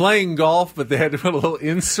playing golf, but they had to put a little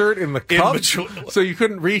insert in the cup so you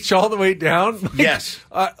couldn't reach all the way down. Yes.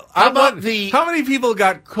 How many people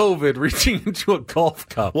got COVID reaching into a golf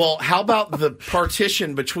cup? Well, how about the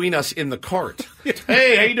partition between us in the cart?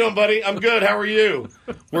 Hey, how you doing, buddy? I'm good. How are you?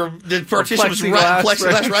 The partition was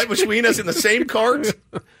plexiglass right between us in the same cart.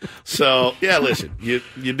 So yeah, listen, you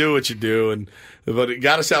do what you do, but it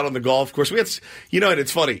got us out on the golf course. We had, and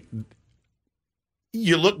it's funny.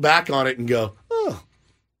 You look back on it and go, oh.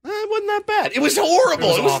 It wasn't that bad. It was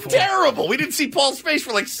horrible. It was terrible. We didn't see Paul's face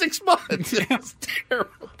for like 6 months. It was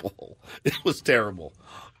terrible. It was terrible.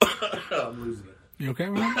 I'm losing it. You okay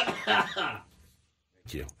with that?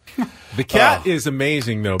 Thank you. The cat is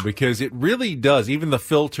amazing, though, because it really does. Even the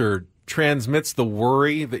filter transmits the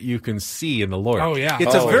worry that you can see in the lawyer. Oh, yeah.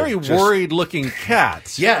 It's a very worried-looking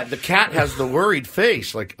cat. Yeah, the cat has the worried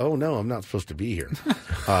face, like, oh, no, I'm not supposed to be here.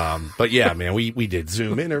 But, yeah, man, we did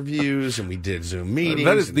Zoom interviews and we did Zoom meetings.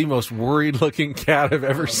 That is the most worried-looking cat I've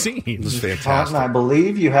ever seen. It was fantastic. I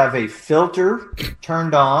believe you have a filter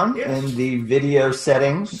turned on in the video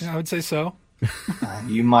settings. Yeah, I would say so.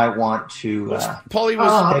 You might want to... Paulie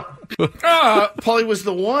was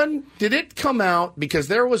the one. Did it come out? Because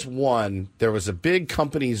there was a big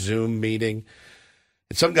company Zoom meeting,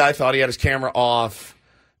 and some guy thought he had his camera off,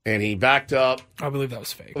 and he backed up. I believe that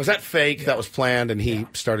was fake. Was that fake? Yeah. That was planned, and he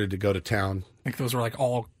started to go to town. I think those were like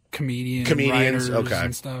all comedians, okay,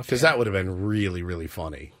 and stuff. Because that would have been really, really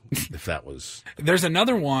funny if that was... There's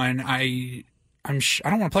another one I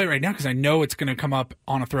don't want to play it right now because I know it's going to come up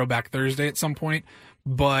on a Throwback Thursday at some point,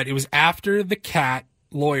 but it was after the cat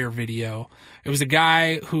lawyer video. It was a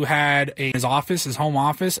guy who had his home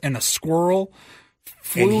office, and a squirrel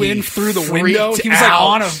flew in through the window. He was like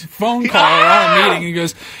on a phone call or on a meeting. He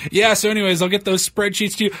goes, yeah, so anyways, I'll get those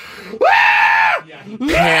spreadsheets to you.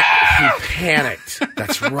 He panicked.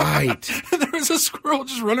 That's right. There was a squirrel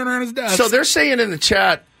just running around his desk. So they're saying in the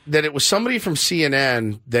chat that it was somebody from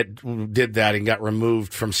CNN that did that and got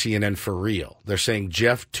removed from CNN for real. They're saying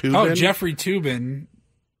Jeff Toobin. Oh, Jeffrey Toobin.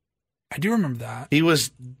 I do remember that. He was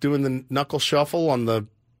doing the knuckle shuffle on the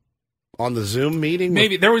Zoom meeting.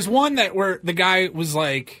 Maybe there was one where the guy was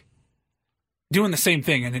like, doing the same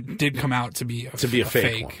thing, and it did come out to be a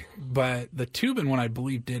fake one. But the Tubin one, I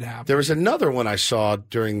believe, did happen. There was another one I saw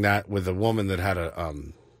during that with a woman that had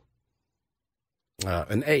an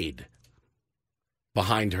aid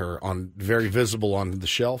behind her, very visible on the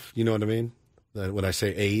shelf. You know what I mean? When I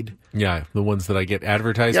say aid, yeah, the ones that I get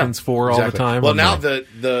advertisements for all the time. Well, now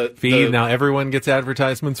the feed, now everyone gets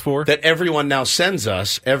advertisements for that. Everyone now sends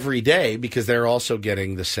us every day because they're also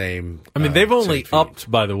getting the same. I mean, they've only upped,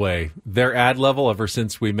 by the way, their ad level ever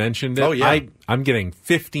since we mentioned it. Oh yeah, I'm getting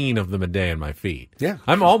 15 of them a day in my feed. Yeah,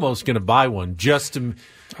 I'm almost going to buy one just to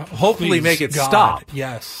hopefully make it God, stop.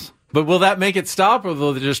 Yes. But will that make it stop, or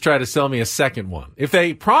will they just try to sell me a second one? If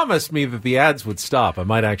they promised me that the ads would stop, I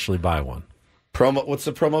might actually buy one. What's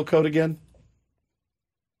the promo code again?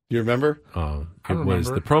 You remember? The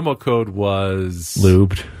promo code was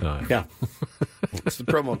lubed. Yeah. What's the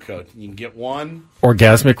promo code? You can get one.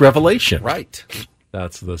 Orgasmic Revelation. Right.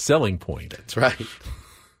 That's the selling point. That's right.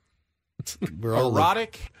 We're all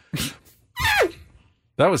erotic.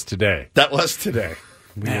 That was today.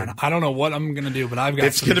 Man, I don't know what I'm going to do, but I've got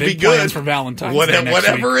it's some big be plans good. for Valentine's Day next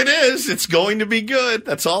whatever week. it is, it's going to be good.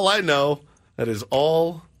 That's all I know. That is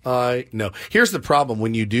all I know. Here's the problem: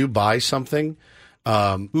 when you do buy something,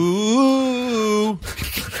 when you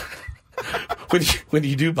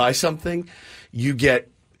do buy something, you get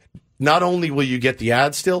not only will you get the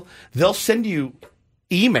ad still, they'll send you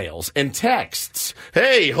emails and texts.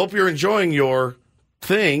 Hey, hope you're enjoying your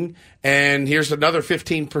thing, and here's another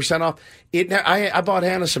 15% off. I bought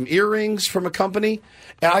Hannah some earrings from a company,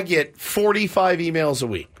 and I get 45 emails a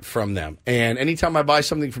week from them. And anytime I buy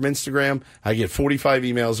something from Instagram, I get 45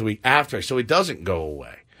 emails a week after, so it doesn't go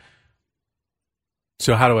away.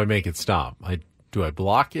 So how do I make it stop? Do I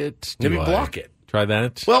block it? Maybe block it. Try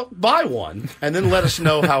that? Well, buy one, and then let us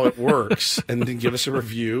know how it works, and then give us a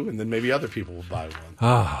review, and then maybe other people will buy one.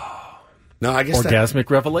 No, I guess Orgasmic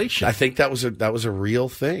Revelation. I think that was a real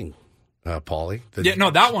thing, Paulie.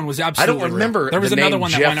 That one was absolutely. I don't remember. There was the another name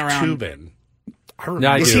one that Jeff went around. Tubin. I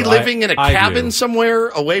remember. Is he living in a cabin somewhere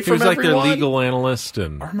away from everyone? He was like their legal analyst,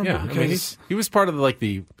 and I remember he was part of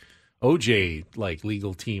the OJ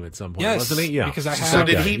legal team at some point, wasn't he? Yeah. Because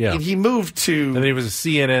did he move to? And then he was a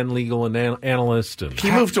CNN legal analyst, and he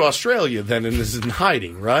moved to Australia then, and is in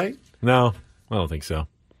hiding, right? No, I don't think so.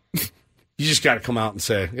 You just got to come out and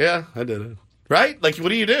say, "Yeah, I did it." Right? Like, what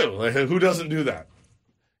do you do? Like, who doesn't do that?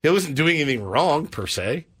 He wasn't doing anything wrong, per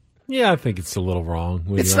se. Yeah, I think it's a little wrong.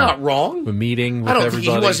 It's not wrong. A meeting with I don't everybody.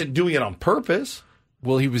 think he wasn't doing it on purpose.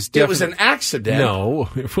 Well, he was It was an accident. No,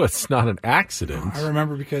 it was not an accident. I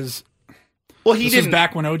remember because this was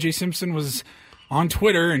back when O.J. Simpson was on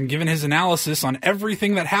Twitter and giving his analysis on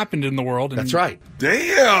everything that happened in the world. And that's right.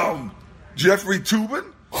 Damn, Jeffrey Tubin.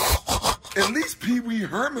 At least Pee Wee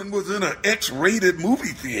Herman was in an X-rated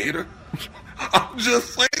movie theater. I'm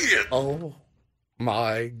just saying. Oh,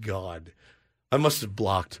 my God. I must have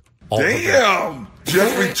blocked all Damn,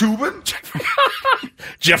 Jeffrey Tubin?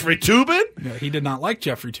 Jeffrey Tubin? No, he did not like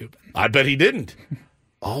Jeffrey Tubin. I bet he didn't.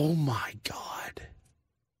 Oh, my God.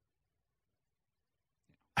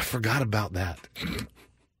 I forgot about that.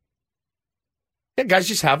 Yeah, guys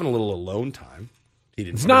just having a little alone time.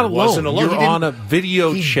 It's not alone. Wasn't alone. You're on a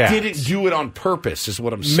video chat. He didn't do it on purpose, is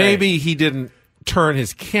what I'm saying. Maybe he didn't turn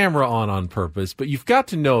his camera on purpose, but you've got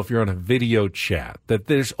to know if you're on a video chat that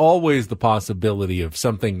there's always the possibility of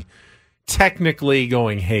something technically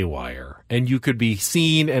going haywire, and you could be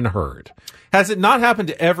seen and heard. Has it not happened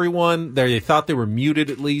to everyone? They thought they were muted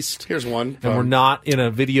at least. Here's one. And we're not in a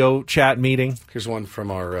video chat meeting. Here's one from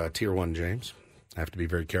our Tier 1 James. I have to be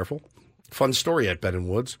very careful. Fun story at Ben &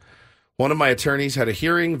 Woods. One of my attorneys had a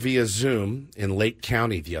hearing via Zoom in Lake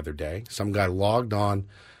County the other day. Some guy logged on,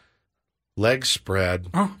 legs spread,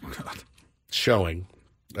 showing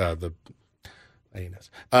the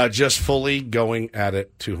anus. Just fully going at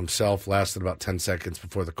it to himself. Lasted about 10 seconds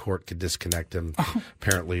before the court could disconnect him.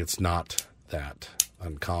 Apparently it's not that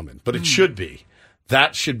uncommon, but it should be.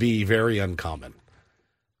 That should be very uncommon.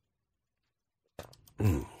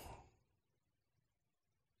 I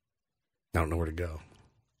don't know where to go.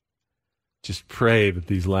 Just pray that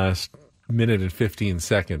these last minute and 15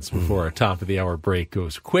 seconds before our top of the hour break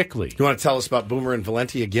goes quickly. You want to tell us about Boomer and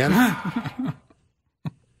Valenti again?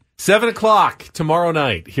 7 o'clock tomorrow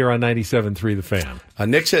night here on 97.3 The Fan.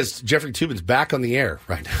 Nick says Jeffrey Tubin's back on the air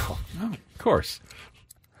right now. Oh, of course.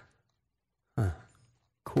 Of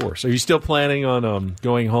course. Are you still planning on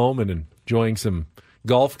going home and enjoying some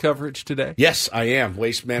golf coverage today? Yes, I am.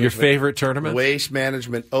 Waste Management. Your favorite tournament? Waste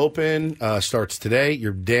Management Open starts today.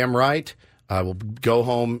 You're damn right. I will go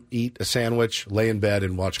home, eat a sandwich, lay in bed,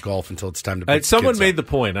 and watch golf until it's time to pick Someone kids made up. the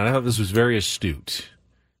point, and I thought this was very astute,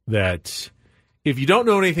 that if you don't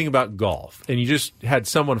know anything about golf and you just had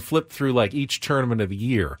someone flip through like each tournament of the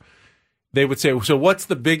year, they would say, so what's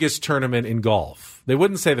the biggest tournament in golf? They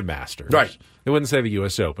wouldn't say the Masters. Right. They wouldn't say the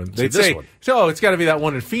U.S. Open. They'd this say, one. so it's got to be that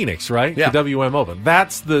one in Phoenix, right? Yeah. The WM Open.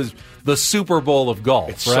 That's the Super Bowl of golf,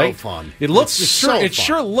 It's right? so fun. It looks It's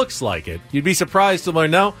sure looks like it. You'd be surprised to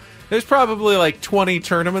learn, no, there's probably like 20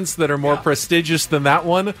 tournaments that are more prestigious than that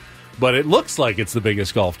one, but it looks like it's the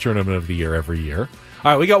biggest golf tournament of the year every year.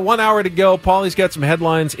 All right, we got 1 hour to go. Paulie's got some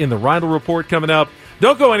headlines in the Reindl Report coming up.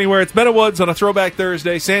 Don't go anywhere. It's Ben and Woods on a Throwback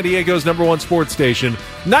Thursday, San Diego's #1 sports station,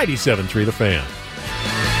 97.3 The Fan.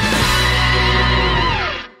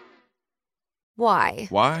 Why?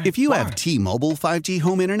 Why? If you have T-Mobile 5G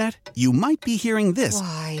home internet, you might be hearing this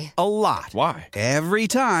Why? a lot. Why? Every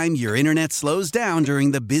time your internet slows down during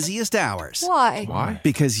the busiest hours. Why? Why?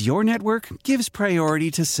 Because your network gives priority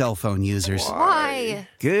to cell phone users. Why?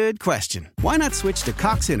 Good question. Why not switch to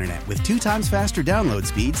Cox Internet with 2 times faster download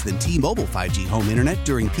speeds than T-Mobile 5G home internet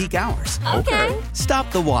during peak hours? Okay.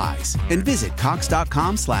 Stop the whys and visit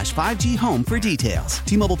cox.com/5G home for details.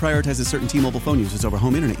 T-Mobile prioritizes certain T-Mobile phone users over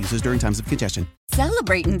home internet users during times of congestion.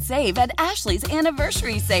 Celebrate and save at Ashley's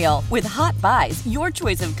Anniversary Sale. With Hot Buys, your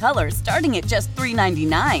choice of colors starting at just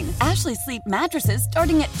 $3.99. Ashley Sleep mattresses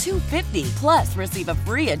starting at $2.50. Plus, receive a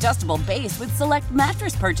free adjustable base with select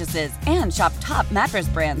mattress purchases. And shop top mattress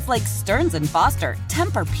brands like Stearns & Foster,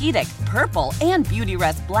 Tempur-Pedic, Purple, and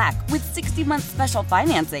Beautyrest Black with 60-month special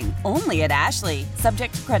financing. Only at Ashley.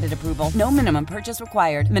 Subject to credit approval. No minimum purchase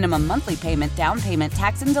required. Minimum monthly payment, down payment,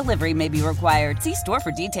 tax, and delivery may be required. See store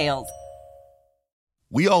for details.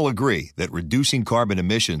 We all agree that reducing carbon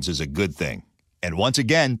emissions is a good thing. And once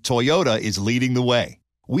again, Toyota is leading the way.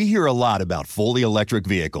 We hear a lot about fully electric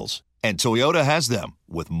vehicles, and Toyota has them,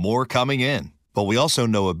 with more coming in. But we also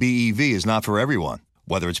know a BEV is not for everyone,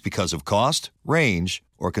 whether it's because of cost, range,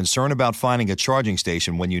 or concern about finding a charging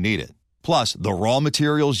station when you need it. Plus, the raw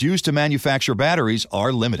materials used to manufacture batteries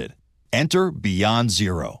are limited. Enter Beyond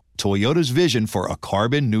Zero, Toyota's vision for a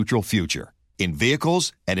carbon-neutral future. In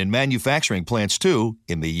vehicles and in manufacturing plants, too,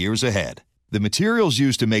 in the years ahead. The materials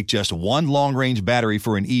used to make just one long-range battery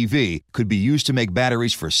for an EV could be used to make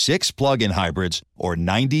batteries for 6 plug-in hybrids or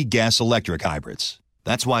 90 gas-electric hybrids.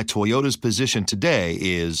 That's why Toyota's position today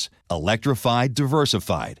is electrified,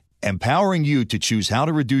 diversified, empowering you to choose how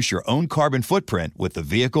to reduce your own carbon footprint with the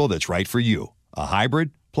vehicle that's right for you, a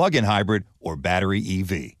hybrid, plug-in hybrid, or battery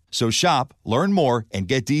EV. So shop, learn more, and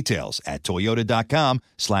get details at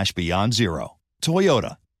toyota.com/beyond zero.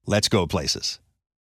 Toyota, let's go places.